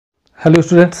Hello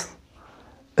students,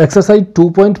 exercise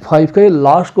 2.5 का ये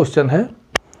last question है,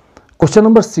 क्वेश्चन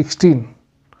नंबर 16।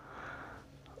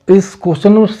 इस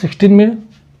क्वेश्चन नंबर 16 में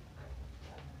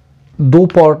दो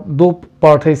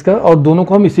पार्ट है इसका और दोनों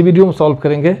को हम इसी वीडियो में सॉल्व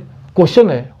करेंगे। क्वेश्चन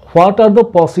है, what are the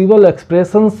possible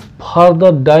expressions for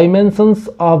the dimensions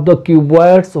of the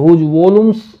cuboids whose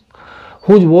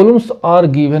volumes are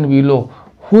given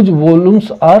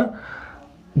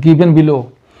below.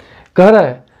 कह रहा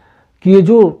है कि ये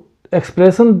जो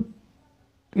एक्सप्रेशन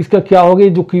इसका क्या होगा,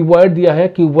 जो क्यूबॉइड दिया है,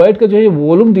 क्यूबॉइड का जो है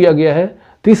वॉल्यूम दिया गया है,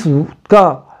 तो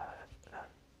इसका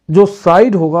जो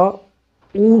साइड होगा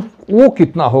वो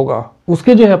कितना होगा,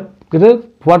 उसके जो है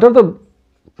what are the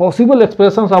possible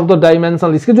expressions of the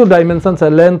dimension, इसके जो डायमेंशंस है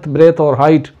लेंथ, ब्रेथ और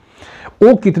हाइट,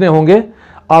 वो कितने होंगे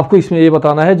आपको इसमें ये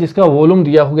बताना है, जिसका वॉल्यूम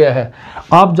दिया हो गया है।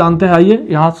 आप जानते हैं, आइए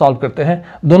यहाँ सॉल्व करते हैं।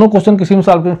 दोनों क्वेश्चन किसी में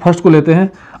सॉल्व करें। फर्स्ट को लेते हैं।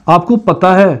 आपको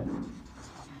पता है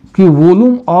कि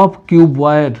volume of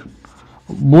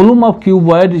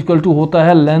cuboid equal to होता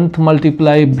है length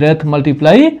multiply breath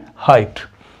multiply height.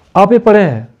 आप ये पढ़े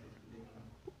हैं,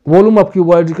 volume of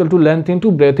cuboid equal to length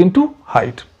into breadth into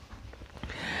height.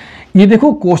 ये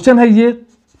देखो क्वेश्चन है, ये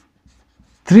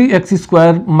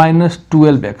 3x² माइनस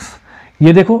 12x।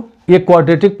 ये देखो ये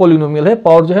क्वाड्रेटिक पॉलिनोमियल है।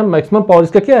 पावर जो है मैक्सिमम पावर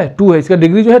इसका क्या है 2 है, इसका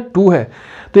डिग्री जो है 2 है,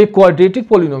 तो ये क्वाड्रेटिक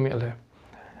पॉलिनोमियल है।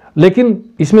 लेकिन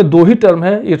इसमें दो ही टर्म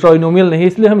है, ये ट्राइनोमियल नहीं है,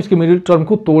 इसलिए हम इसके मिडिल टर्म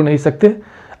को तोड़ नहीं सकते।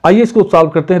 आइए इसको सॉल्व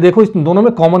करते हैं। देखो इस दोनों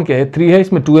में कॉमन क्या है, 3 है,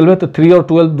 इसमें 12 है, तो 3 और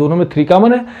 12 दोनों में 3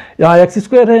 कॉमन है। यहाँ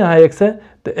x² है, यहाँ x है,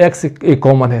 तो x एक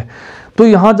कॉमन है। तो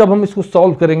यहाँ जब हम इसको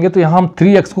सॉल्व करेंगे तो यहाँ हम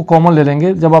 3x को कॉमन ले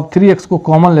लेंगे। जब आप 3x को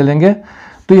कॉमन ले लेंगे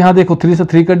तो यहाँ देखो 3 से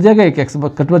 3 कट जाएगा, एक x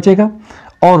कट बचेगा,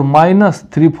 और माइनस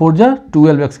 3 4 जा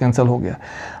 12x कैंसिल हो गया।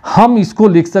 हम इसको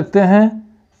लिख सकते हैं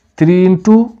 3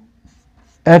 into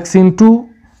x into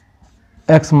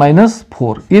x minus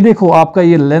 4। ये देखो आपका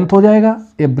ये लेंथ हो जाएगा,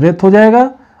 ये ब्रेथ हो जाएगा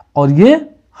और ये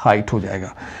हाइट हो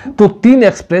जाएगा। तो 3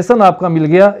 एक्सप्रेशन आपका मिल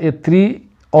गया, ये 3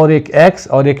 और एक x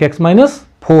और एक x माइनस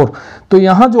 4। तो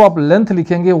यहाँ जो आप लेंथ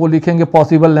लिखेंगे वो लिखेंगे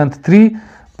possible length 3,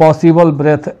 possible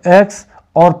breath x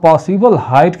और पॉसिबल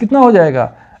हाइट कितना हो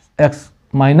जाएगा x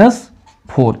माइनस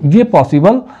 4। ये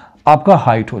पॉसिबल आपका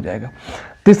हाइट हो जाएगा।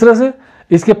 तो इस तरह से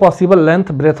इसके पॉसिबल लेंथ,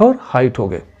 ब्रेथ और हाइट हो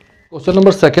गए। क्वेश्चन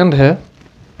नंबर 2 है,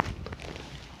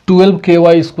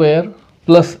 12ky²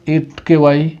 plus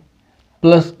 8ky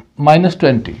plus minus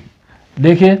 20।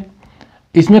 देखिए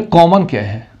इसमें कॉमन क्या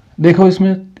है, देखो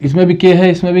इसमें भी k है,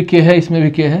 इसमें भी k है, इसमें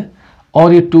भी k है,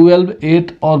 और ये 12,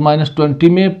 8 और माइनस 20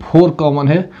 में 4 कॉमन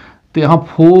है। तो यहाँ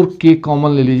 4k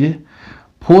कॉमन ले लीजिए।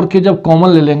 4k जब कॉमन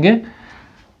ले लेंगे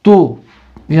तो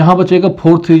यहाँ बचेगा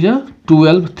 4 3 जा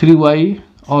 12, 3y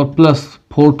और प्लस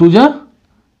 4 2 जा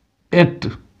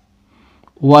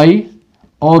 8y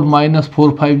और माइनस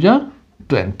 4 5 जा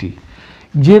 20।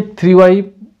 ये 3y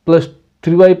plus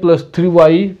 3y plus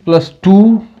 3y plus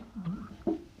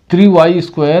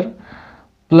 3y²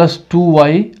 plus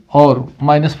 2y और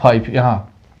माइनस 5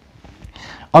 यहाँ।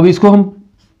 अब इसको हम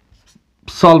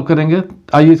सॉल्व करेंगे।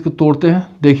 आइए इसको तोड़ते हैं।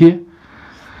 देखिए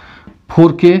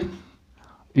 4k,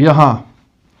 यहाँ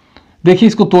देखिए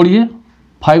इसको तोड़िए,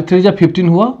 5 3 जा 15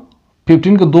 हुआ,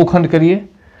 15 को 2 खंड करिए,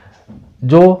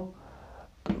 जो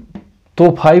तो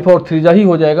 5 और 3 जा ही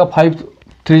हो जाएगा, 5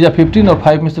 3 जा 15 और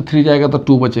 5 में से 3 जाएगा तो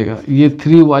 2 बचेगा। ये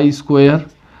 3y²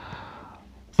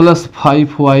 प्लस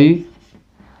 5y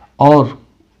और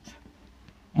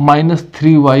माइनस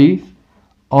 3y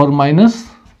और माइनस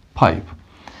 5।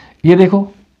 ये देखो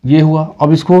ये हुआ।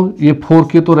 अब इसको ये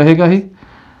 4k तो रहेगा ही,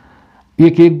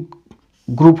 एक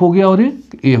ग्रुप हो गया और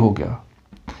एक ए हो गया।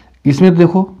 इसमें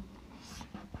देखो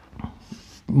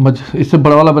इससे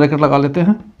बड़ा वाला ब्रैकेट लगा लेते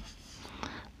हैं।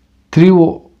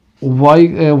 3y,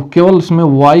 केवल इसमें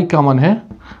y कॉमन है,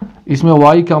 इसमें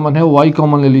y कॉमन है, y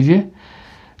कॉमन ले लीजिए।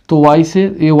 तो y से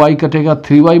ये y कटेगा,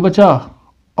 3y बचा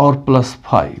और प्लस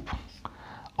 5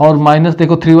 और माइनस,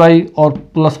 देखो 3y और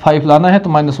प्लस 5 लाना है तो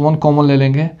माइनस 1 कॉमन ले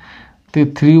लेंगे, तो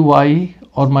 3y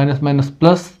और माइनस माइनस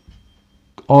प्लस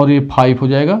और ये 5 हो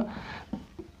जाएगा।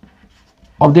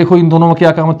 अब देखो इन दोनों में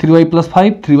क्या काम है, 3y प्लस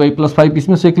 5, 3y प्लस 5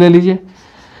 इसमें से एक ले लीजिए।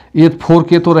 ये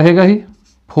 4k तो रहेगा ही,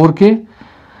 4k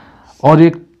और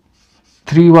एक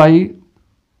 3y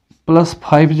प्लस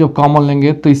 5 जब कॉमन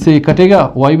लेंगे तो इससे ये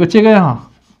कटेगा, y बचेगा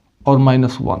यहाँ और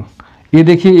माइनस 1। ये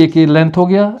देखिए एक ये लेंथ हो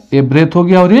गया, ये ब्रेथ हो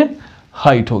गया और ये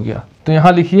हाइट हो गया। तो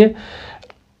यहाँ लिखिए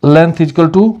length equal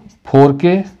to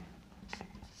 4k,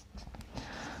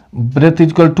 breath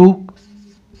equal to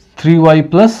 3y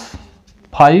plus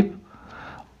 5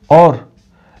 और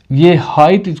ये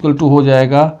हाइट इक्वल टू हो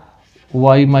जाएगा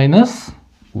y माइनस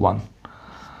 1।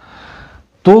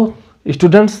 तो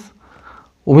स्टूडेंट्स,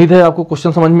 उम्मीद है आपको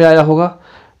क्वेश्चन समझ में आया होगा।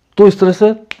 तो इस तरह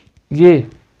से ये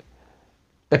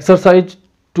एक्सरसाइज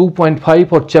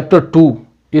 2.5 और चैप्टर 2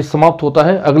 ये समाप्त होता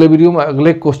है। अगले वीडियो में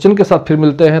अगले क्वेश्चन के साथ फिर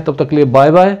मिलते हैं। तब तक के लिए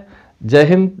बाय बाय। जय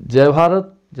हिंद, जय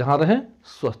भारत। जहाँ रहें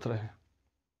स्वस्थ रहें।